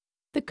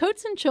The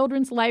Coates and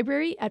Children's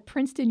Library at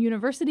Princeton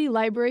University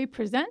Library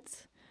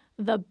presents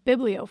The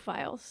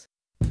Bibliophiles.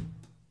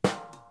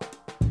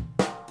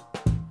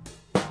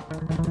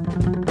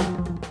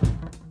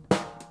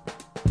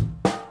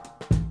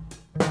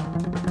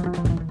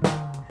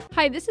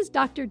 Hi, this is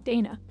Dr.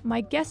 Dana. My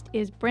guest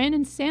is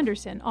Brandon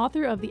Sanderson,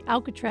 author of the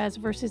Alcatraz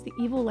versus the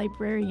Evil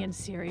Librarians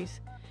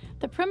series.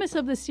 The premise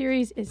of the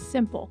series is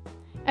simple.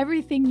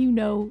 Everything you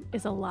know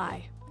is a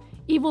lie.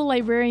 Evil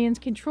librarians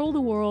control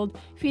the world,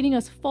 feeding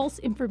us false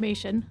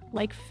information,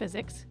 like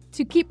physics,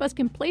 to keep us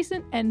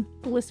complacent and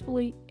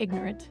blissfully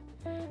ignorant.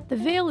 The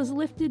veil is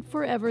lifted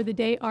forever the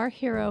day our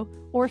hero,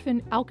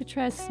 orphan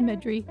Alcatraz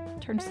Smedry,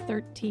 turns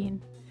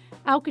 13.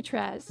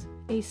 Alcatraz,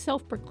 a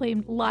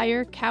self-proclaimed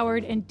liar,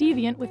 coward, and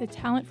deviant with a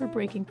talent for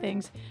breaking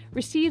things,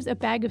 receives a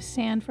bag of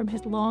sand from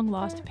his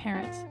long-lost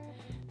parents.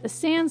 The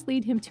sands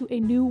lead him to a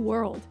new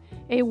world,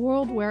 a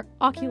world where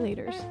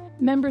oculators,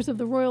 members of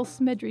the royal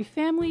Smedry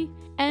family,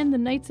 and the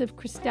Knights of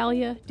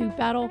Crystallia do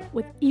battle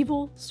with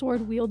evil,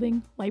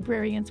 sword-wielding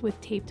librarians with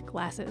taped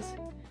glasses.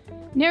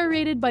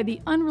 Narrated by the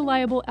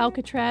unreliable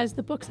Alcatraz,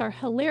 the books are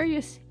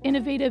hilarious,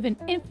 innovative, and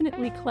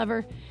infinitely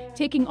clever,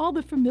 taking all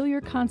the familiar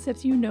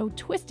concepts you know,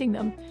 twisting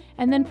them,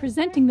 and then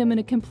presenting them in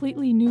a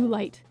completely new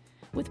light,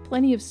 with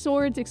plenty of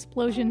swords,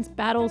 explosions,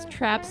 battles,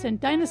 traps, and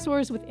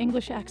dinosaurs with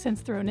English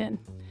accents thrown in.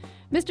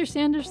 Mr.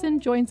 Sanderson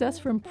joins us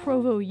from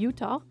Provo,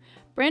 Utah.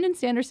 Brandon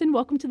Sanderson,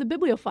 welcome to the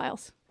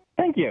Bibliophiles.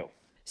 Thank you.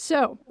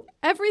 So,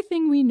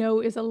 everything we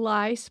know is a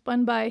lie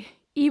spun by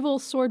evil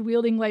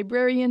sword-wielding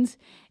librarians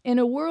in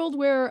a world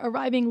where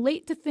arriving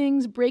late to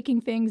things,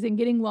 breaking things, and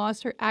getting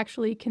lost are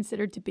actually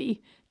considered to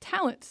be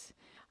talents.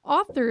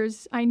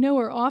 Authors, I know,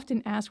 are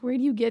often asked, where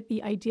do you get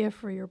the idea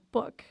for your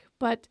book?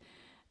 But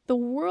the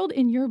world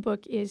in your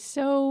book is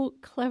so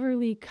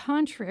cleverly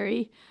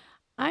contrary.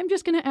 I'm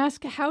just going to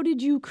ask, how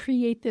did you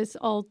create this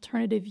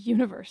alternative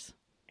universe?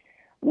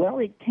 Well,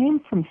 it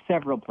came from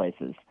several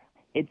places.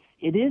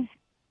 It is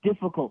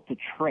difficult to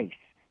trace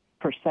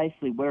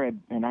precisely where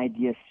an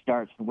idea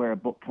starts and where a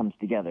book comes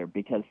together,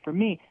 because for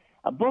me,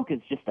 a book is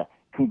just a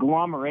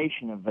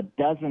conglomeration of a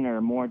dozen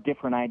or more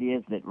different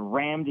ideas that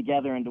ram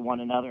together into one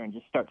another and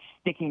just start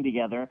sticking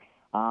together.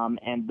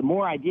 And the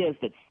more ideas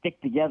that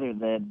stick together,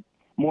 the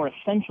more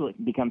essential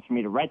it becomes for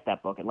me to write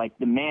that book. It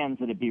demands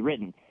that it be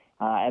written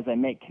as I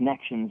make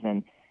connections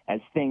and as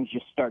things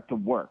just start to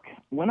work.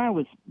 When I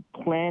was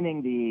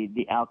planning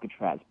the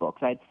Alcatraz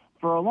books, I'd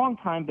for a long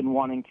time been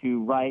wanting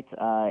to write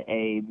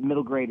a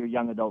middle grade or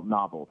young adult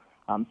novel,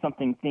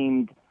 something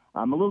themed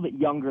a little bit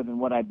younger than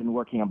what I've been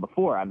working on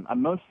before.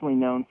 I'm mostly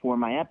known for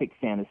my epic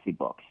fantasy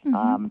books.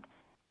 Mm-hmm.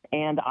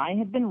 And I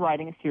had been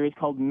writing a series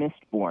called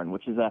Mistborn,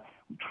 which is a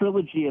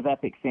trilogy of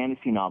epic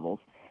fantasy novels.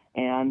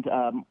 And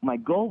my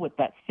goal with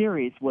that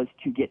series was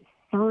to get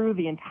through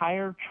the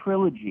entire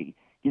trilogy,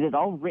 get it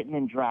all written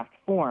in draft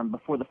form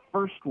before the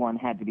first one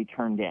had to be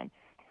turned in.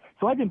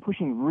 So I've been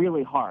pushing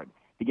really hard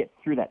to get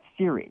through that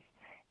series.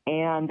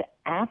 And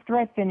after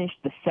I finished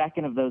the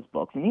second of those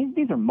books, and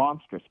these are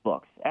monstrous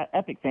books,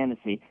 epic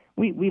fantasy,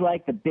 we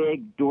like the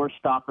big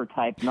doorstopper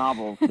type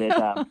novels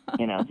that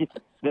just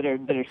that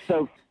are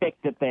so thick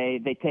that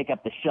they take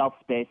up the shelf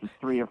space of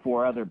 3 or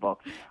 4 other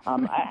books.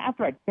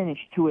 After I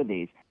finished 2 of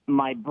these,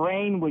 my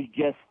brain was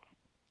just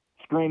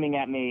screaming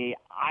at me,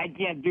 I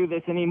can't do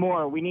this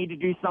anymore. We need to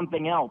do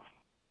something else.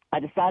 I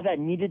decided I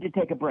needed to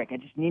take a break. I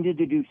just needed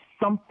to do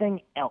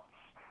something else.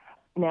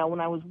 Now, when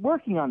I was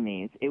working on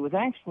these, it was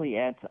actually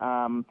at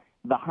the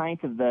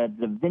height of the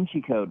Da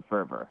Vinci Code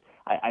fervor.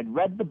 I'd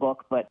read the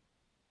book, but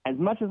as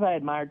much as I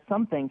admired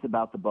some things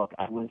about the book,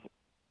 I was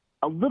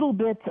a little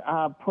bit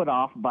put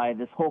off by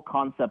this whole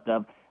concept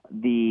of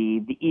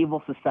the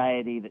evil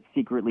society that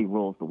secretly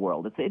rules the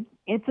world.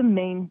 It's a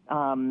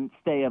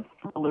mainstay of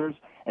thrillers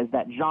as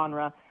that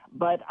genre,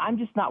 but I'm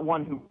just not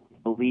one who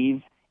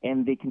believes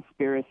in the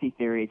conspiracy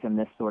theories and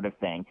this sort of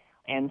thing.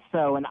 And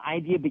so an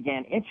idea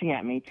began itching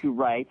at me to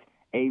write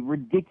a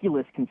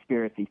ridiculous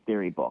conspiracy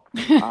theory book,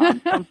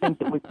 something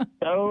that was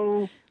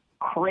so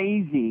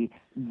crazy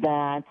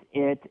that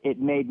it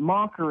made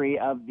mockery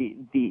of the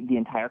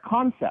entire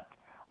concept.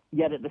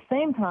 Yet at the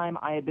same time,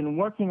 I had been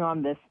working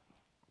on this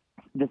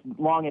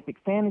long epic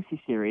fantasy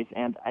series,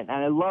 and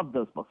I love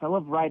those books. I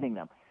love writing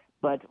them.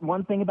 But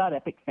one thing about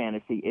epic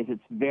fantasy is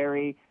it's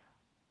very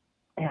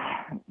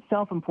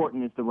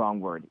self-important is the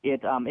wrong word.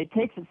 It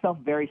takes itself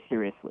very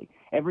seriously.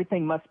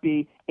 Everything must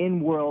be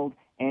in-world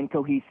and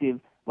cohesive.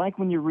 Like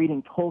when you're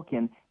reading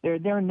Tolkien, there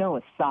are no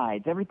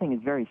asides. Everything is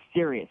very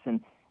serious,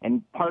 and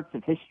parts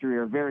of history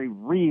are very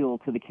real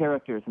to the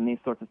characters and these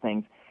sorts of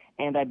things.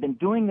 And I've been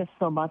doing this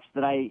so much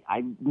that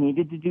I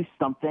needed to do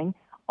something,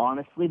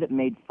 honestly, that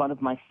made fun of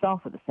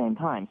myself at the same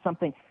time,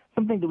 something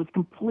that was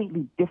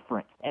completely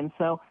different. And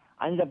so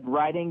I ended up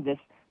writing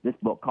this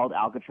book called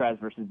Alcatraz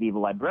versus the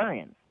Evil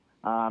Librarians.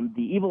 The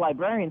Evil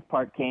Librarians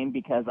part came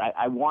because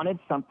I wanted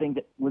something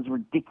that was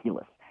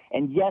ridiculous,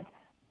 and yet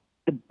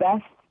the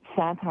best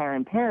satire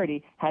and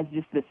parody has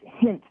just this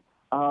hint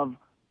of,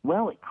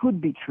 well, it could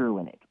be true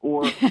in it,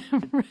 or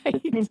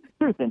right. the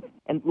truth.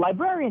 And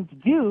librarians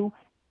do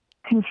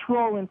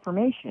control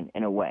information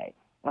in a way.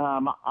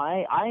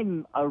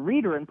 I'm a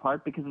reader in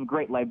part because of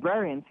great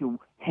librarians who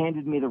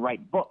handed me the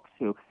right books,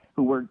 who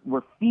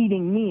were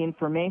feeding me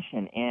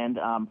information. And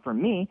for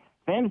me,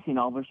 fantasy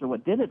novels are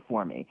what did it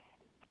for me.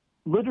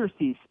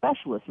 Literacy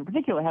specialists in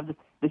particular have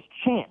this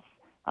chance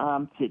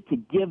to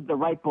give the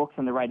right books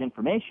and the right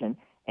information.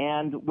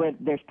 And where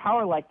there's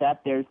power like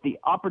that, there's the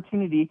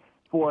opportunity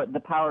for the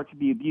power to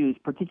be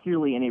abused,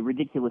 particularly in a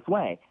ridiculous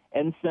way.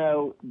 And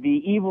so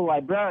the evil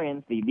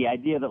librarians, the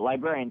idea that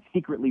librarians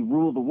secretly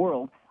rule the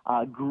world,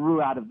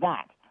 grew out of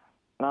that,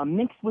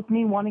 mixed with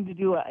me wanting to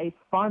do a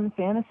fun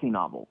fantasy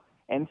novel.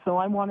 And so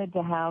I wanted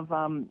to have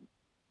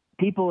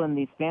people in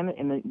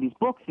these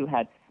books who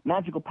had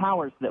magical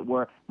powers that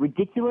were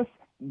ridiculous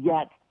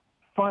yet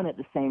fun at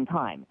the same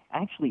time.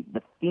 Actually,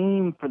 the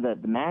theme for the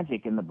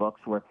magic in the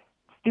books were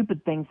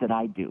stupid things that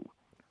I do.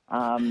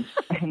 And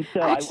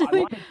so I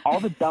wanted all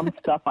the dumb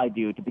stuff I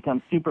do to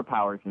become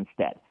superpowers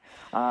instead.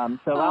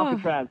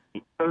 Alcatraz,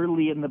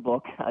 early in the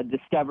book,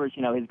 discovers,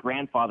 his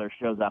grandfather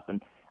shows up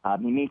and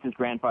he meets his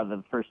grandfather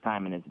the first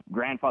time, and his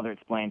grandfather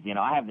explains,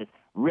 I have this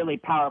really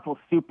powerful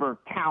super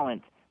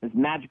talent, this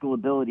magical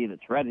ability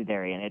that's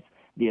hereditary, and it's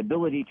the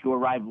ability to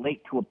arrive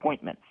late to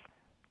appointments,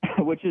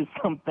 which is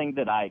something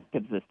that I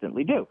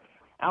consistently do.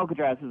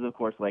 Alcatraz is, of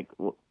course, like,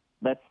 well,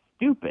 that's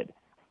stupid.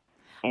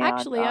 And,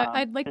 actually,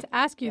 I'd like to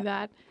ask you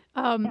that,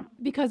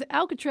 because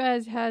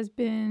Alcatraz has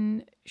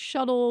been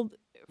shuttled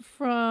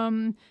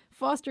from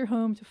foster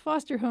home to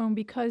foster home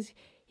because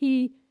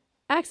he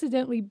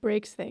accidentally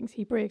breaks things.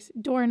 He breaks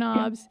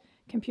doorknobs,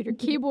 computer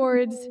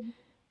keyboards,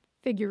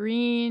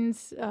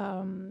 figurines,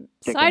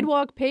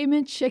 sidewalk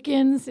pavement,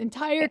 chickens,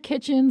 entire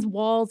kitchens,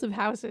 walls of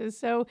houses.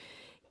 So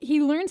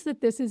he learns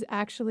that this is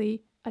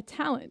actually a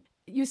talent.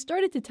 You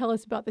started to tell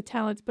us about the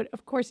talents, but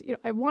of course,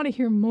 I want to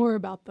hear more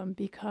about them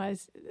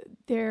because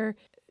they're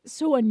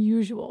so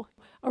unusual.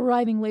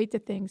 Arriving late to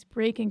things,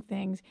 breaking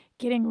things,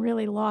 getting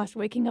really lost,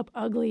 waking up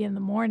ugly in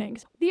the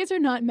mornings. These are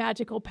not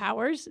magical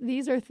powers.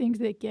 These are things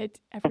that get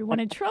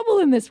everyone in trouble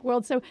in this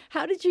world. So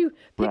how did you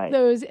pick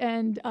those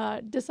and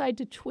decide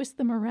to twist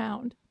them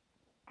around?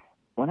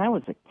 When I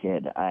was a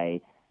kid,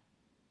 I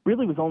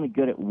really was only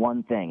good at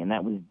one thing, and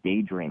that was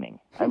daydreaming.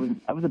 I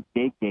was a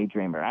big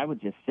daydreamer. I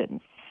would just sit and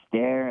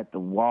stare at the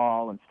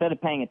wall instead of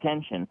paying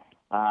attention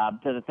to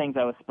the things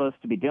I was supposed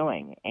to be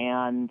doing.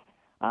 And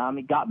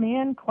it got me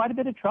in quite a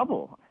bit of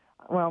trouble.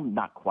 Well,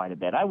 not quite a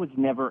bit. I was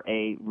never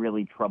a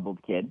really troubled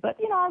kid, but,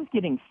 I was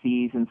getting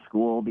C's in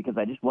school because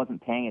I just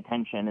wasn't paying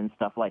attention and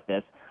stuff like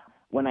this.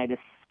 When I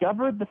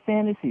discovered the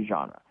fantasy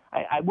genre,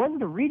 I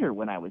wasn't a reader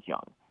when I was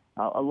young.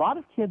 A lot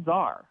of kids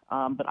are,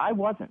 but I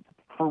wasn't.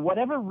 For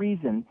whatever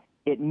reason,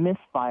 it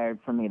misfired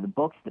for me. The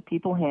books that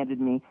people handed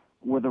me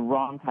were the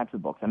wrong types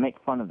of books. I make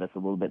fun of this a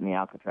little bit in the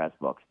Alcatraz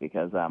books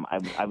because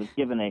I was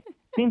given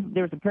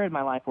there was a period in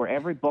my life where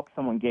every book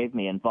someone gave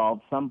me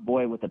involved some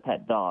boy with a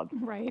pet dog.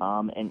 Right.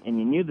 And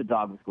you knew the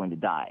dog was going to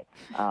die.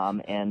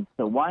 And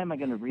so why am I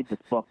going to read this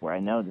book where I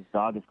know this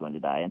dog is going to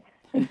die?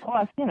 And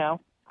plus,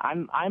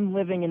 I'm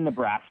living in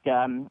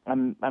Nebraska.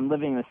 I'm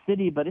living in a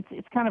city, but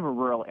it's kind of a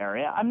rural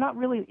area. I'm not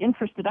really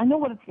interested. I know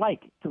what it's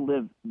like to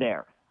live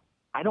there.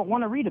 I don't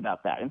want to read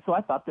about that. And so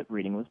I thought that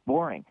reading was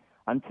boring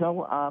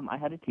until I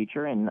had a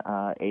teacher in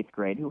 8th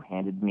grade who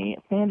handed me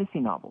a fantasy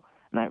novel.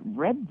 And I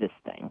read this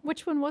thing.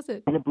 Which one was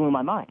it? And it blew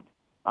my mind.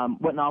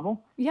 What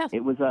novel? Yes.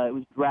 It was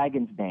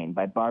Dragon's Bane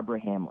by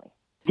Barbara Hamley.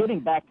 Getting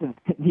back to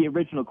the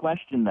original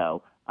question,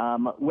 though,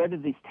 where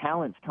did these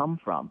talents come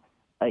from?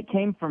 It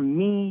came from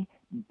me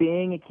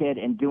being a kid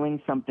and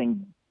doing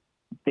something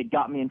that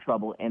got me in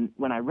trouble. And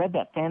when I read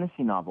that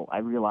fantasy novel, I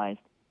realized,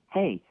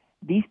 hey,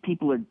 these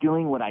people are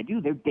doing what I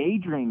do. They're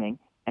daydreaming,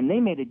 and they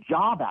made a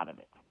job out of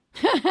it.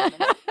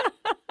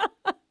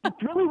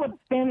 It's really what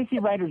fantasy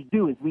writers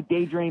do is we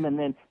daydream and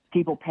then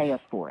people pay us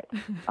for it.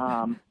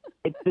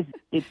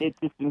 It's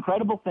this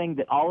incredible thing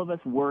that all of us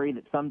worry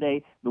that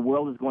someday the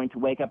world is going to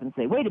wake up and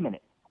say, wait a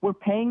minute, we're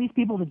paying these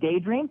people to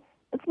daydream?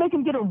 Let's make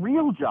them get a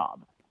real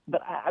job.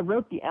 But I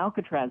wrote the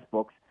Alcatraz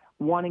books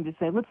wanting to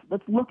say,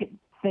 let's look at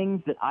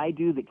things that I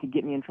do that could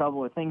get me in trouble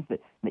or things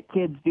that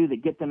kids do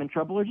that get them in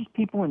trouble or just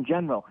people in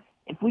general.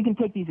 If we can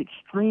take these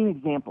extreme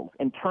examples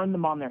and turn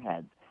them on their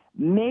heads,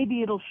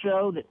 maybe it'll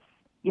show that,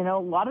 a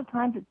lot of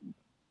times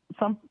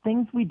some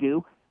things we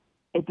do,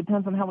 it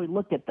depends on how we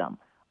look at them.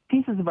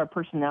 Pieces of our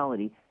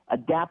personality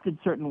adapted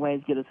certain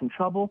ways get us in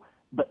trouble,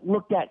 but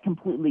looked at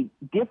completely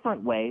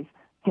different ways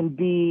can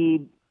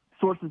be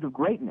sources of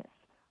greatness.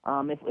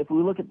 If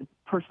we look at the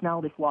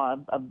personality flaw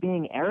of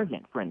being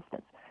arrogant, for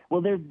instance,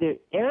 well, the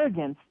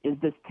arrogance is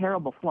this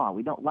terrible flaw.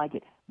 We don't like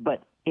it,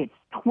 but its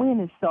twin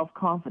is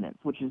self-confidence,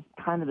 which is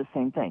kind of the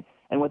same thing.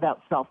 And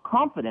without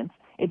self-confidence,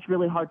 it's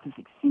really hard to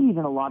succeed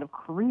in a lot of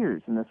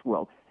careers in this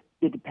world.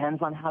 It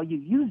depends on how you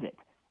use it.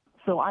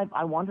 So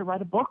I wanted to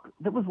write a book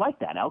that was like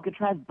that.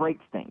 Alcatraz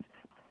breaks things.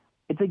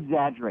 It's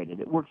exaggerated.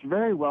 It works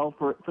very well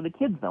for the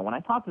kids, though. When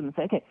I talk to them and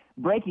say, okay,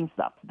 breaking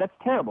stuff, that's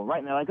terrible, right?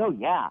 And they're like, oh,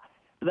 yeah.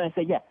 But then I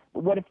say, yeah,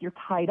 but what if you're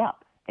tied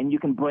up and you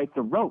can break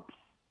the ropes?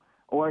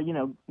 Or,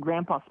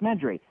 Grandpa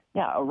Smedry.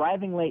 Yeah,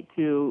 arriving late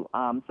to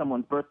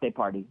someone's birthday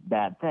party,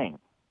 bad thing.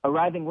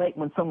 Arriving late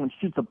when someone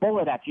shoots a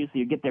bullet at you so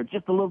you get there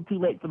just a little too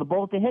late for the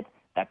bullet to hit,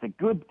 that's a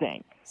good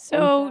thing.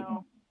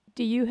 So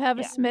do you have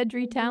a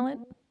Smedry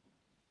talent?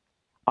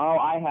 Oh,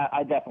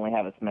 I definitely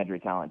have a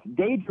Smedry talent.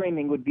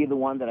 Daydreaming would be the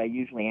one that I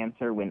usually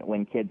answer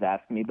when kids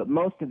ask me, but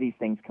most of these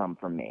things come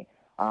from me.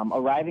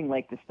 Arriving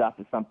late to stuff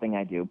is something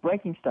I do.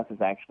 Breaking stuff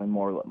is actually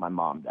more what my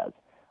mom does.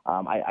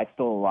 I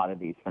stole a lot of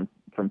these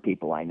from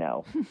people I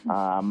know.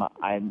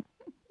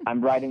 I'm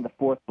writing the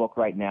fourth book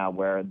right now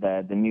where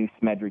the new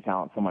Smedry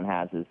talent someone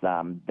has is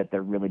that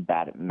they're really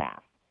bad at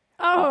math.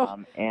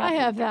 Oh, I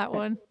have that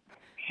one.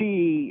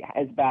 She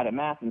is bad at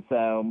math, and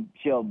so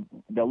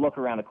they'll look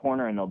around a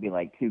corner, and there'll be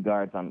like two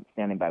guards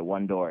standing by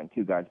one door and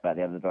two guards by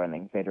the other door, and they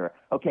can say to her,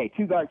 okay,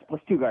 2 guards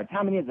plus 2 guards,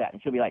 how many is that?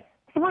 And she'll be like,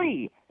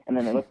 3. And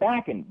then they look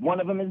back, and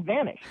one of them has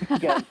vanished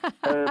because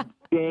her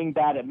being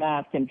bad at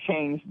math can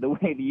change the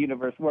way the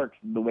universe works,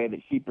 the way that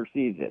she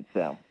perceives it.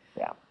 So,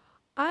 yeah.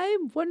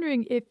 I'm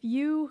wondering if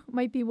you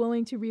might be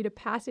willing to read a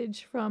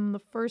passage from the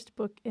first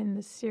book in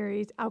the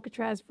series,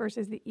 Alcatraz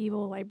versus the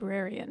Evil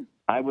Librarian.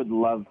 I would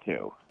love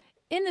to.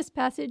 In this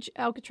passage,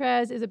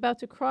 Alcatraz is about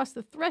to cross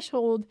the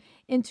threshold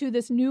into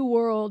this new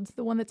world,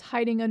 the one that's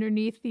hiding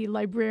underneath the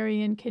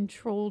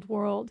librarian-controlled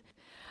world.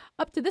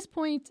 Up to this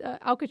point,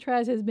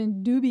 Alcatraz has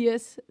been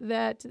dubious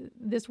that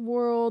this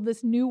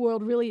new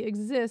world really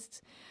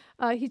exists.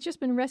 He's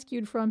just been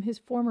rescued from his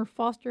former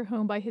foster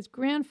home by his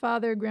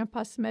grandfather,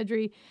 Grandpa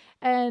Smedry,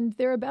 and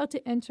they're about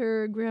to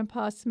enter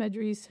Grandpa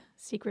Smedry's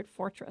secret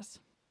fortress.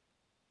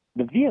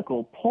 The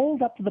vehicle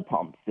pulled up to the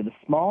pumps at a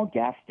small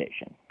gas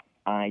station.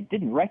 I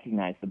didn't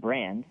recognize the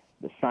brand.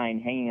 The sign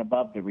hanging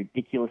above the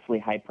ridiculously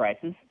high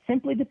prices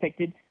simply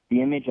depicted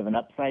the image of an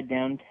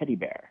upside-down teddy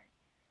bear.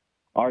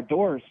 Our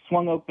doors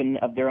swung open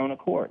of their own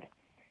accord.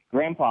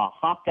 Grandpa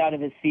hopped out of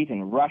his seat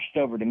and rushed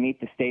over to meet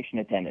the station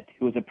attendant,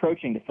 who was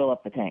approaching to fill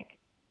up the tank.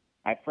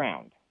 I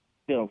frowned,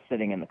 still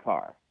sitting in the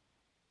car.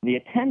 The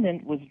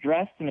attendant was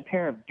dressed in a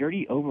pair of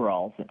dirty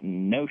overalls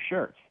and no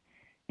shirt.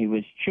 He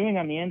was chewing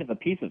on the end of a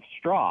piece of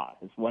straw,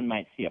 as one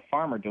might see a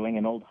farmer doing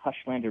in old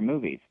Hushlander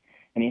movies,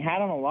 and he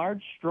had on a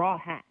large straw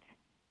hat.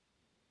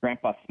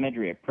 Grandpa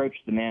Smedry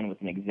approached the man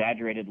with an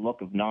exaggerated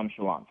look of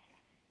nonchalance.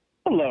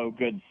 "Hello,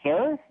 good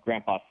sir,"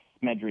 Grandpa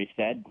Smedry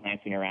said,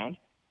 glancing around.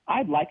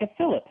 "I'd like a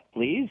fillip,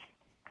 please."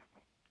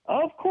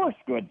 "Of course,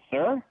 good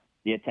sir,"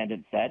 the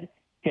attendant said,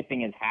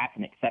 tipping his hat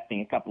and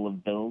accepting a couple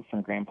of bills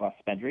from Grandpa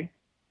Smedry.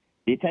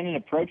 The attendant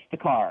approached the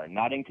car,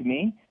 nodding to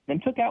me, then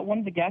took out one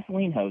of the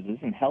gasoline hoses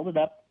and held it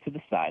up to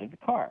the side of the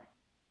car.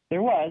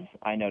 There was,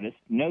 I noticed,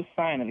 no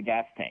sign of a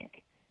gas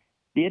tank.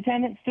 The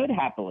attendant stood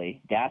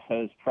happily, gas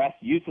hose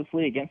pressed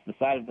uselessly against the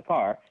side of the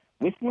car,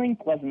 whistling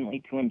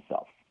pleasantly to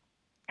himself.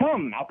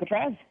 "Come,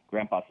 Alcatraz,"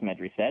 Grandpa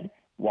Smedry said,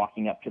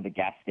 walking up to the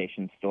gas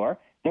station store.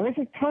 "There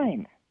isn't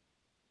time."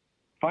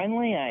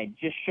 Finally, I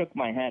just shook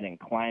my head and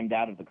climbed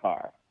out of the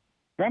car.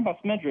 Grandpa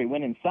Smedry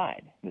went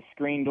inside, the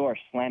screen door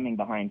slamming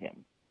behind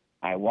him.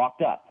 I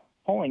walked up,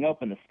 pulling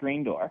open the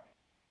screen door,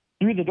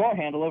 threw the door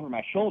handle over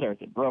my shoulder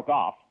as it broke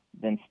off,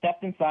 then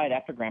stepped inside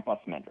after Grandpa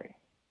Smedry.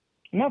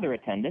 Another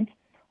attendant,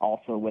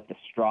 also with the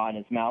straw in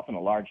his mouth and a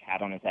large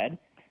hat on his head,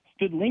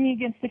 stood leaning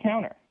against the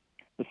counter.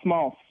 The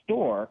small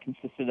store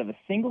consisted of a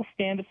single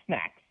stand of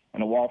snacks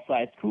and a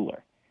wall-sized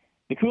cooler.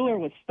 The cooler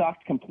was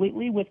stocked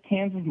completely with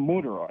cans of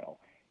motor oil,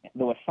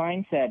 though a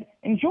sign said,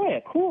 "Enjoy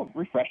a cool,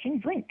 refreshing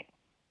drink."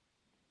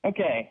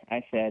 "Okay,"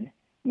 I said,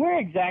 "where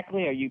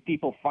exactly are you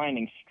people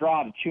finding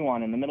straw to chew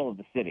on in the middle of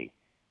the city?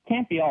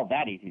 Can't be all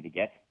that easy to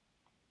get."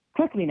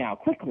 "Quickly now,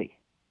 quickly!"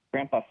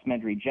 Grandpa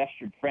Smedry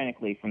gestured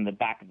frantically from the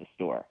back of the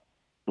store.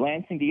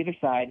 Glancing to either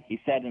side, he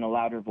said in a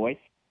louder voice,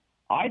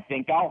 "I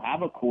think I'll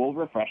have a cool,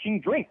 refreshing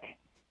drink."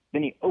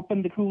 Then he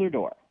opened the cooler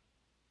door.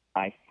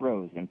 I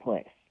froze in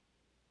place.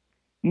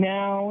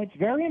 Now, it's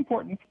very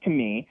important to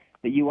me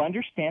that you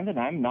understand that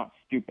I'm not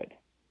stupid.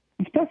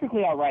 It's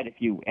perfectly all right if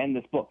you end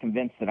this book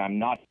convinced that I'm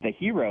not the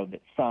hero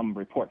that some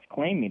reports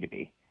claim me to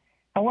be.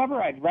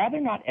 However, I'd rather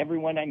not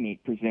everyone I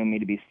meet presume me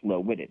to be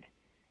slow-witted.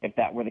 If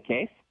that were the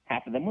case,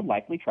 half of them would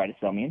likely try to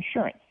sell me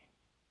insurance.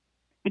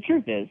 The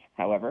truth is,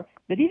 however,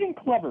 that even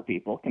clever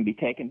people can be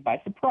taken by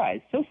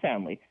surprise so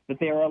soundly that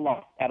they are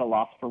at a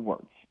loss for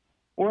words,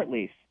 or at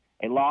least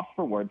a loss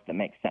for words that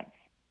make sense.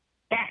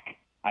 "Back,"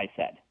 I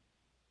said.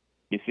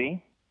 You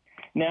see?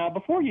 Now,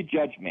 before you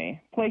judge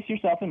me, place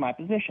yourself in my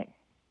position.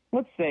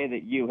 Let's say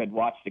that you had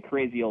watched a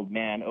crazy old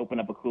man open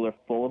up a cooler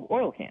full of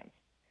oil cans.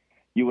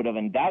 You would have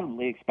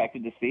undoubtedly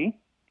expected to see,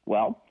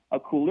 well, a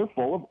cooler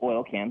full of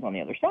oil cans on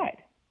the other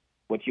side.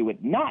 What you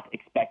would not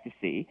expect to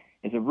see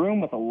is a room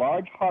with a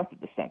large hearth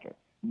at the center,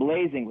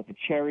 blazing with a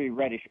cherry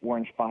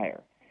reddish-orange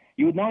fire.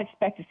 You would not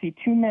expect to see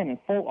 2 men in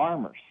full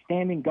armor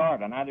standing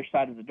guard on either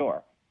side of the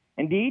door.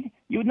 Indeed,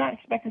 you would not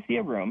expect to see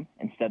a room,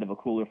 instead of a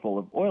cooler full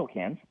of oil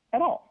cans,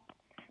 at all.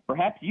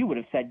 Perhaps you would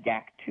have said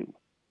 "gack" too.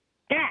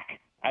 "Gack,"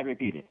 I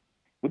repeated.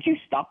 "Would you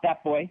stop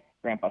that, boy?"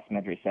 Grandpa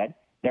Smedry said.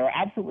 "There are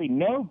absolutely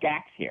no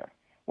gacks here.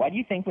 Why do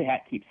you think we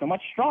have to keep so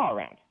much straw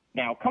around?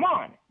 Now, come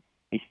on."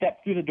 He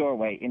stepped through the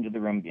doorway into the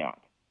room beyond.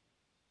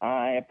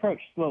 I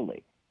approached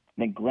slowly,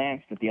 then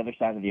glanced at the other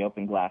side of the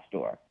open glass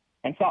door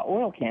and saw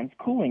oil cans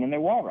cooling in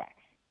their wall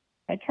racks.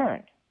 I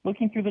turned,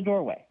 looking through the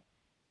doorway.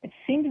 It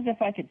seemed as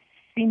if I could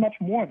see much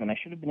more than I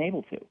should have been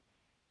able to.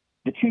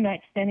 The two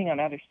knights standing on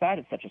either side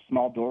of such a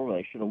small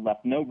doorway should have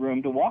left no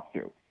room to walk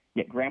through,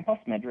 yet Grandpa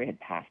Smedley had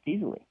passed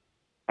easily.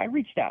 I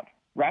reached out,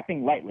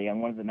 rapping lightly on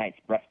one of the knights'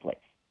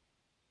 breastplates.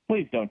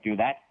 "Please don't do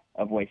that,"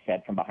 a voice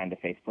said from behind the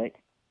faceplate.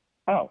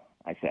 "Oh,"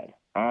 I said.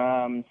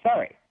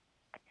 Sorry."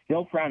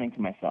 Still frowning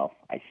to myself,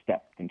 I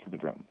stepped into the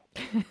room.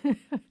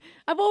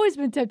 I've always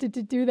been tempted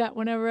to do that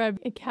whenever I've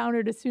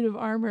encountered a suit of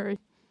armor.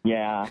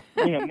 Yeah,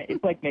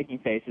 it's like making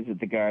faces at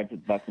the guards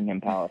at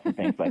Buckingham Palace and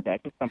things like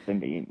that. Just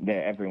something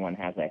that everyone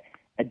has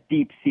a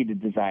deep-seated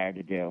desire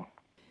to do.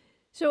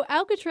 So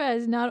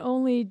Alcatraz not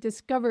only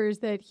discovers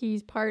that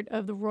he's part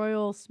of the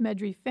royal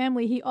Smedley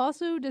family, he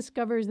also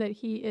discovers that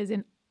he is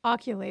an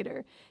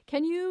oculator.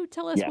 Can you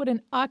tell us what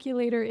an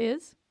oculator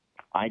is?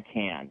 I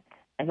can.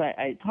 As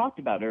I talked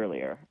about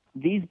earlier,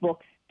 these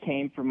books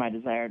came from my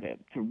desire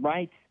to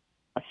write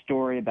a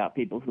story about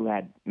people who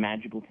had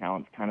magical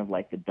talents, kind of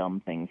like the dumb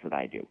things that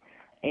I do.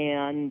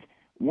 And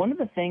one of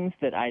the things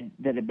that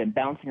had been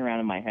bouncing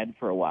around in my head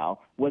for a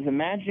while was a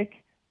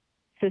magic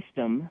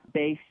system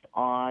based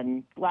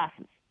on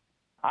glasses.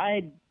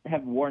 I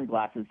have worn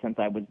glasses since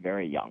I was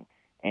very young,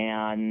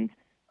 and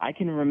I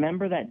can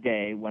remember that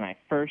day when I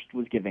first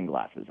was given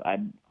glasses.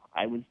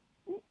 I was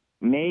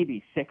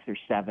maybe 6 or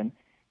 7,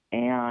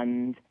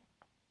 and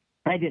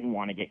I didn't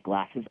want to get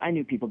glasses. I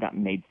knew people got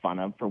made fun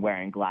of for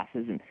wearing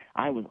glasses, and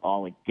I was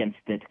all against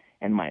it.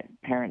 And my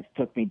parents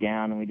took me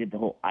down, and we did the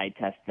whole eye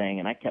test thing,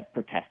 and I kept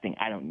protesting,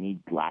 I don't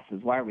need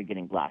glasses. Why are we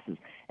getting glasses?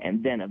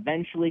 And then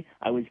eventually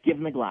I was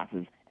given the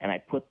glasses, and I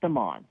put them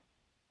on.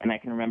 And I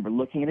can remember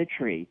looking at a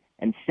tree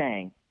and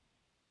saying,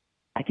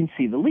 I can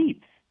see the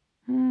leaves.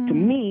 To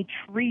me,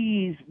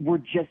 trees were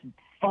just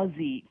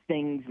fuzzy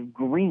things of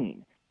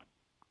green.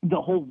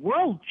 The whole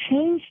world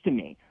changed to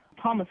me.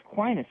 Thomas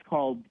Aquinas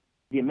called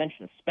the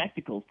invention of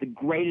spectacles the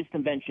greatest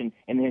invention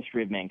in the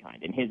history of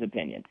mankind, in his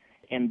opinion.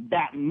 And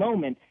that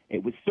moment,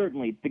 it was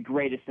certainly the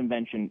greatest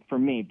invention for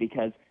me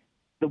because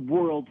the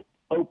world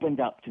opened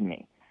up to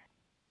me.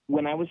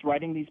 When I was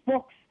writing these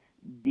books,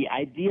 the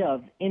idea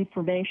of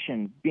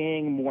information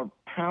being more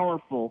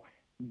powerful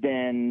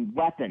than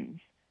weapons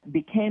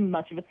became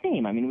much of a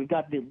theme. I mean, we've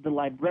got the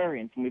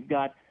librarians, and we've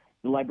got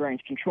the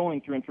librarians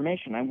controlling through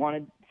information. I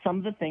wanted some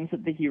of the things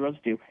that the heroes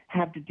do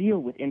have to deal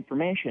with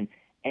information,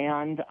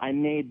 and I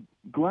made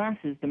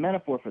glasses the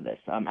metaphor for this.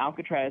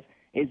 Alcatraz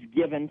is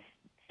given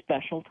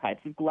special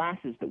types of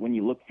glasses that when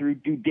you look through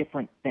do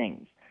different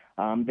things.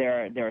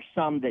 There are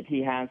some that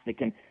he has that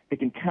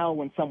can tell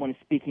when someone is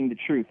speaking the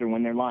truth or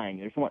when they're lying.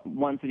 There's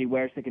ones that he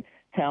wears that can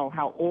tell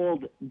how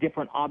old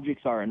different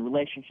objects are in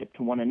relationship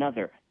to one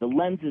another. The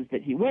lenses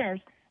that he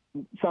wears,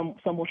 some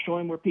will show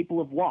him where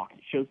people have walked.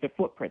 It shows their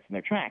footprints and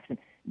their tracks. And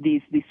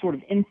these sort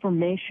of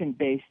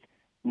information-based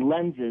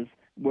lenses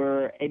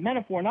were a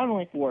metaphor not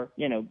only for,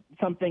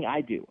 something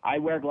I do. I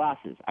wear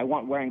glasses. I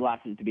want wearing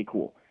glasses to be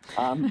cool.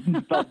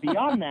 But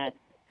beyond that,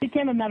 it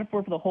became a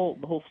metaphor for the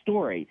whole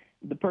story.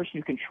 The person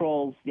who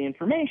controls the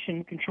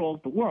information controls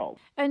the world.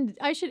 And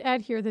I should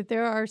add here that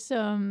there are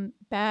some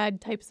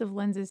bad types of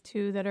lenses,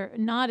 too, that are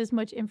not as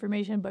much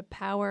information but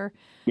power.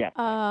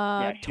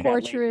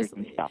 Torturous.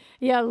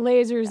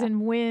 Lasers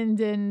and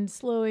wind and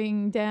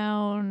slowing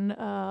down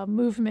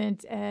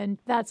movement and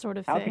that sort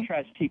of thing.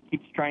 Alcatraz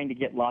keeps trying to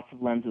get lots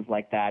of lenses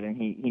like that, and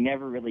he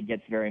never really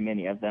gets very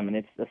many of them. And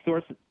it's a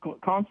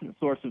constant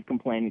source of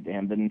complaining to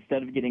him that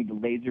instead of getting the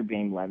laser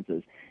beam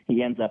lenses,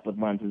 he ends up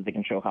with lenses that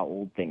can show how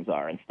old things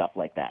are and stuff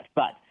like that.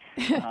 But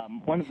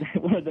one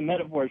of the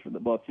metaphors for the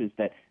books is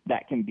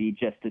that can be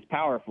just as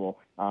powerful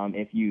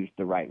if used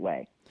the right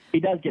way. He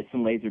does get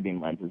some laser beam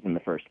lenses in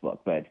the first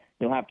book, but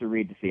you'll have to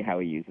read to see how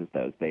he uses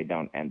those. They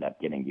don't end up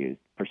getting used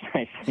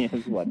precisely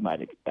as one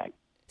might expect.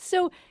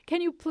 So can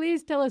you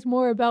please tell us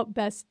more about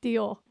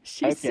Bastille?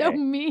 She's so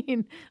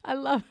mean. I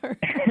love her.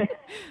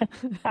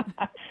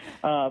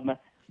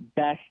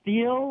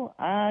 Bastille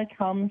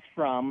comes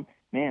from,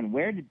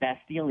 where did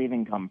Bastille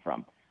even come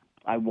from?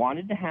 I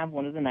wanted to have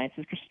one of the Knights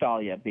of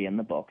Cristalia be in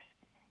the books,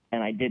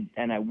 and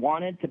I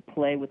wanted to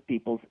play with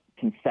people's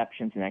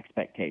conceptions and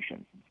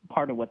expectations. It's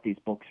part of what these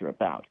books are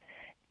about.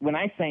 When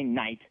I say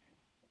knight,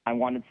 I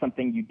wanted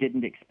something you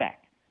didn't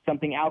expect,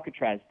 something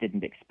Alcatraz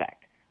didn't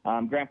expect.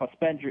 Grandpa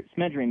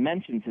Smedley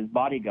mentions his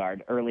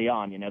bodyguard early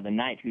on, the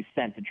knight who's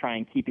sent to try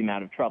and keep him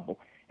out of trouble.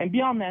 And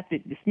beyond that,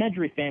 the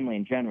Smedley family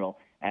in general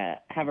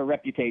have a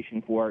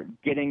reputation for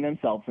getting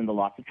themselves into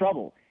lots of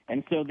trouble.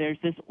 And so there's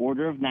this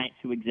order of knights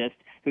who exist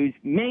whose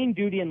main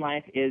duty in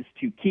life is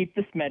to keep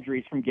the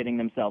Smedleys from getting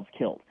themselves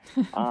killed.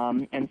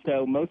 And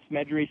so most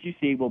Smedleys you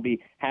see will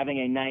be having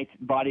a knight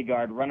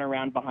bodyguard run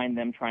around behind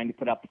them trying to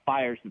put out the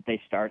fires that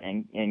they start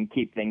and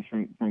keep things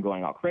from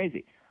going all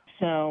crazy.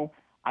 So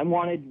I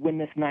wanted, when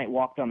this knight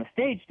walked on the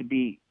stage, to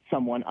be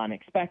someone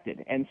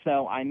unexpected. And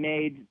so I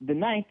made the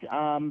knight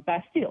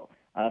Bastille,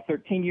 a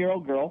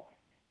 13-year-old girl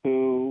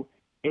who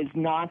is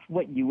not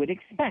what you would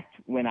expect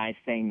when I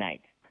say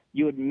knight.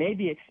 You would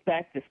maybe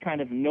expect this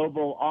kind of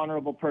noble,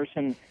 honorable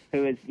person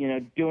who is,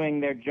 doing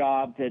their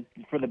job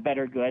for the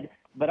better good.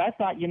 But I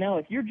thought,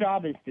 if your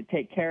job is to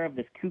take care of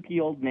this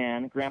kooky old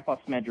man, Grandpa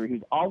Smedry,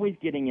 who's always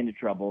getting into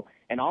trouble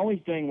and always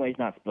doing what he's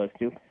not supposed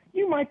to,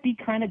 you might be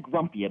kind of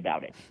grumpy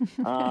about it.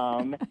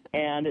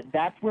 And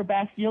that's where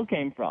Bastille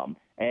came from.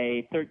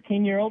 A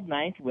 13-year-old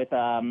knight with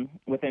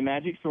a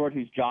magic sword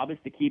whose job is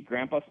to keep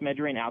Grandpa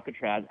Smedry and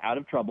Alcatraz out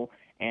of trouble,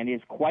 and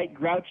is quite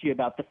grouchy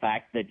about the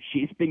fact that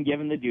she's been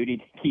given the duty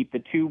to keep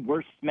the two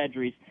worst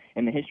Smedrys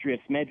in the history of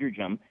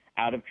Smedrygem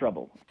out of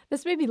trouble.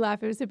 This made me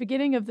laugh. It was the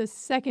beginning of the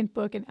second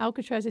book, and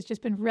Alcatraz has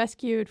just been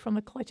rescued from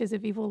the clutches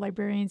of evil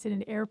librarians in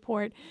an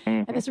airport.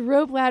 Mm-hmm. And this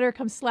rope ladder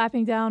comes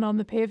slapping down on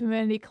the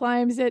pavement, and he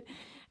climbs it,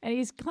 and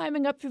he's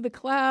climbing up through the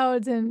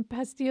clouds, and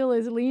Bastille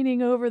is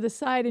leaning over the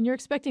side, and you're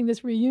expecting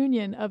this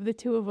reunion of the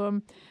two of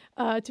them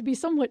to be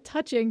somewhat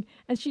touching,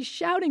 and she's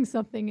shouting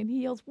something, and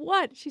he yells,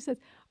 "What?" She says,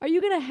 "Are you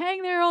going to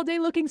hang there all day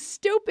looking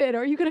stupid, or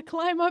are you going to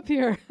climb up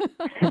here?"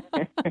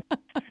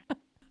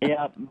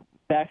 Yeah.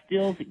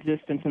 Bastille's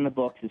existence in the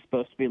books is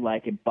supposed to be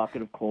like a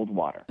bucket of cold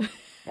water.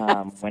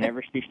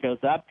 Whenever she shows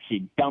up,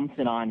 she dumps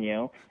it on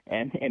you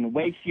and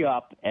wakes you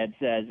up and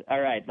says,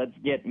 "All right, let's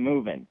get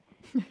moving."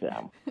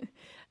 So,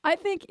 I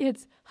think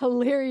it's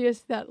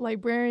hilarious that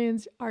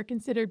librarians are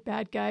considered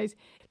bad guys.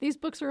 These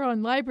books are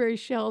on library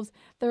shelves.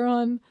 They're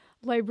on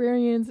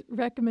librarians'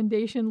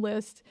 recommendation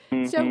list.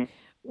 Mm-hmm. So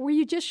were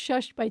you just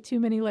shushed by too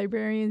many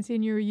librarians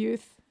in your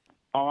youth?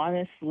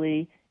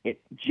 Honestly,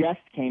 it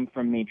just came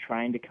from me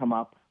trying to come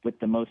up with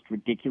the most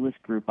ridiculous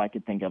group I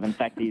could think of. In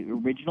fact, the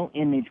original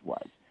image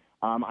was,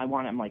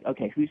 I'm like,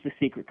 okay, who's the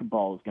secret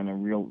cabal who's going to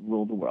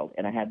rule the world?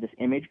 And I had this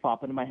image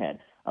pop into my head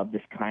of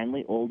this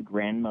kindly old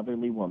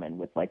grandmotherly woman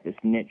with like this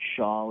knit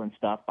shawl and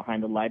stuff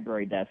behind the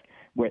library desk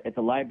at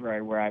the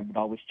library where I would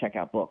always check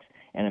out books.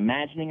 And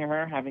imagining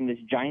her having this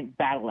giant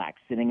battle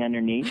axe sitting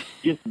underneath,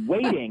 just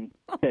waiting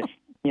to,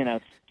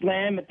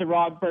 slam at the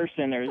wrong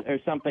person or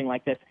something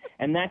like this.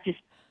 And that just,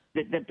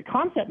 the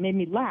concept made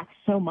me laugh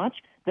so much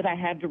that I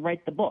had to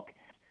write the book.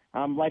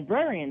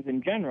 Librarians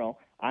in general,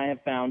 I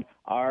have found,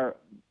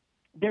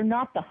 they're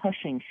not the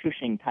hushing,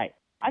 shushing type.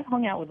 I've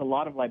hung out with a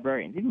lot of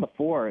librarians. Even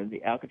before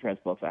the Alcatraz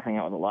books, I hung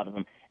out with a lot of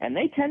them. And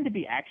they tend to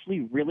be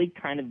actually really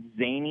kind of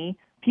zany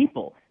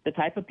people, the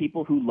type of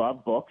people who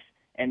love books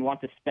and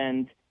want to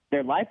spend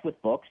their life with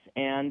books.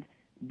 And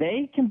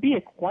they can be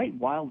a quite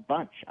wild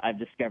bunch, I've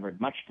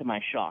discovered, much to my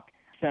shock.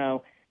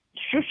 So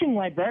shushing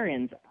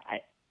librarians,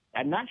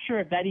 I'm not sure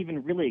if that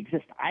even really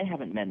exists. I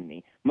haven't met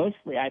any.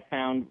 Mostly I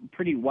found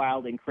pretty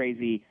wild and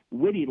crazy,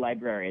 witty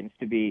librarians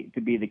to be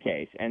the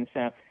case. And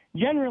so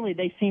generally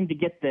they seem to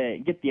get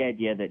the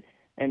idea that,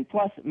 and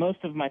plus most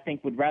of them I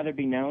think would rather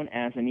be known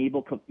as an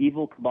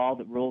evil cabal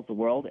that rules the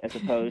world as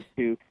opposed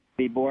to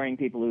the boring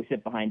people who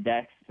sit behind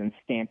desks and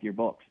stamp your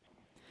books.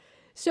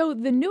 So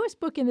the newest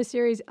book in the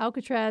series,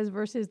 Alcatraz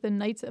versus the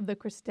Knights of the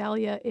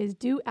Crystalia, is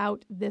due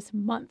out this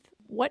month.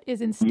 What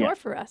is in store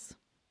for us?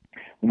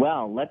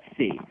 Well, let's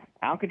see.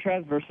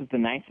 Alcatraz versus the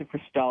Knights of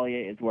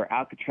Crystalia is where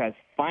Alcatraz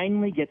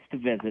finally gets to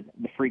visit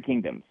the Free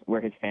Kingdoms,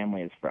 where his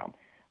family is from.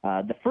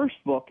 The first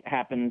book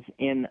happens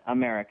in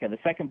America. The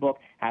second book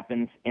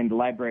happens in the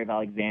Library of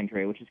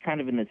Alexandria, which is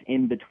kind of in this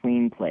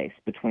in-between place,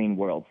 between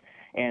worlds.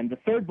 And the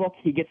third book,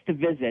 he gets to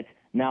visit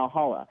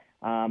Valhalla,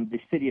 the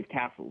city of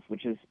castles,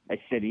 which is a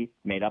city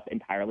made up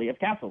entirely of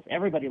castles.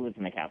 Everybody lives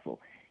in a castle.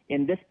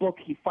 In this book,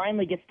 he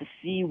finally gets to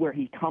see where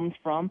he comes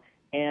from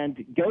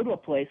and go to a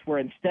place where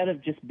instead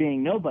of just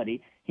being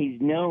nobody, he's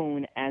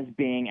known as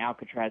being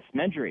Alcatraz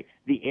Smedry,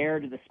 the heir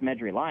to the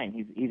Smedry line.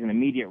 He's an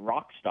immediate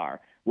rock star,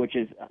 which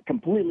is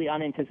completely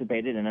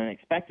unanticipated and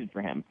unexpected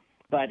for him.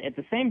 But at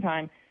the same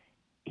time,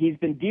 he's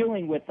been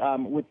dealing with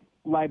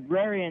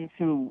librarians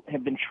who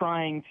have been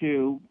trying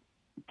to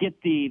get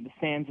the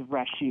sands of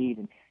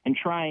Rashid and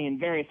trying in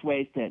various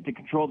ways to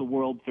control the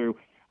world through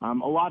a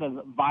lot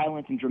of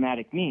violent and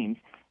dramatic means.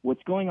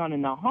 What's going on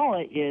in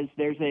Valhalla is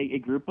there's a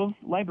group of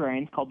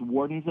librarians called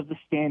Wardens of the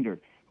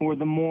Standard, who are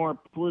the more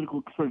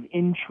political, sort of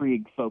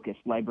intrigue-focused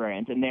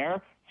librarians, and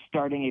they're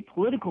starting a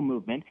political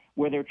movement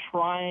where they're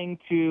trying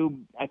to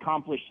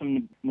accomplish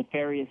some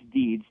nefarious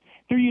deeds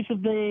through use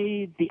of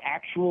the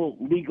actual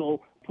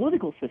legal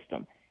political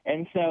system.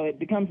 And so it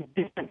becomes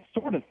a different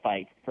sort of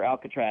fight for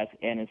Alcatraz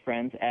and his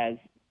friends as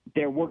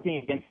they're working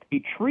against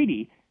a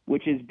treaty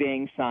which is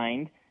being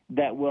signed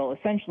that will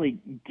essentially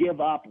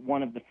give up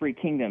one of the Free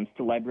Kingdoms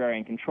to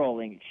librarian control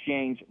in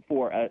exchange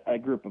for a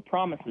group of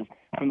promises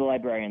from the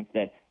librarians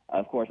that,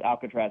 of course,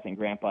 Alcatraz and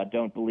Grandpa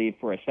don't believe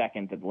for a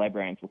second that the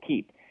librarians will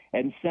keep.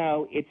 And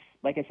so it's,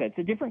 like I said, it's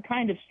a different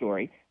kind of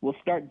story. We'll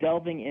start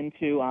delving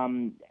into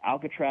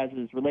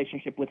Alcatraz's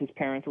relationship with his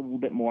parents a little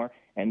bit more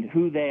and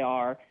who they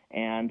are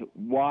and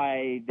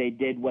why they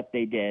did what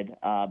they did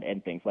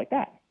and things like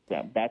that.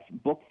 So that's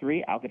Book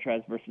 3,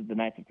 Alcatraz versus the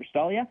Knights of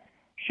Crystalia.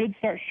 Should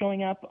start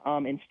showing up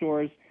in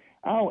stores,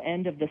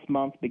 end of this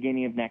month,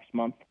 beginning of next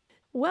month.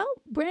 Well,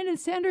 Brandon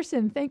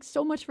Sanderson, thanks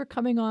so much for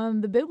coming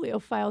on the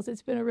Bibliophiles.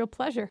 It's been a real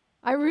pleasure.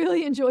 I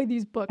really enjoy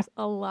these books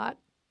a lot.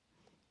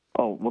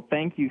 Oh, well,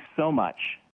 thank you so much.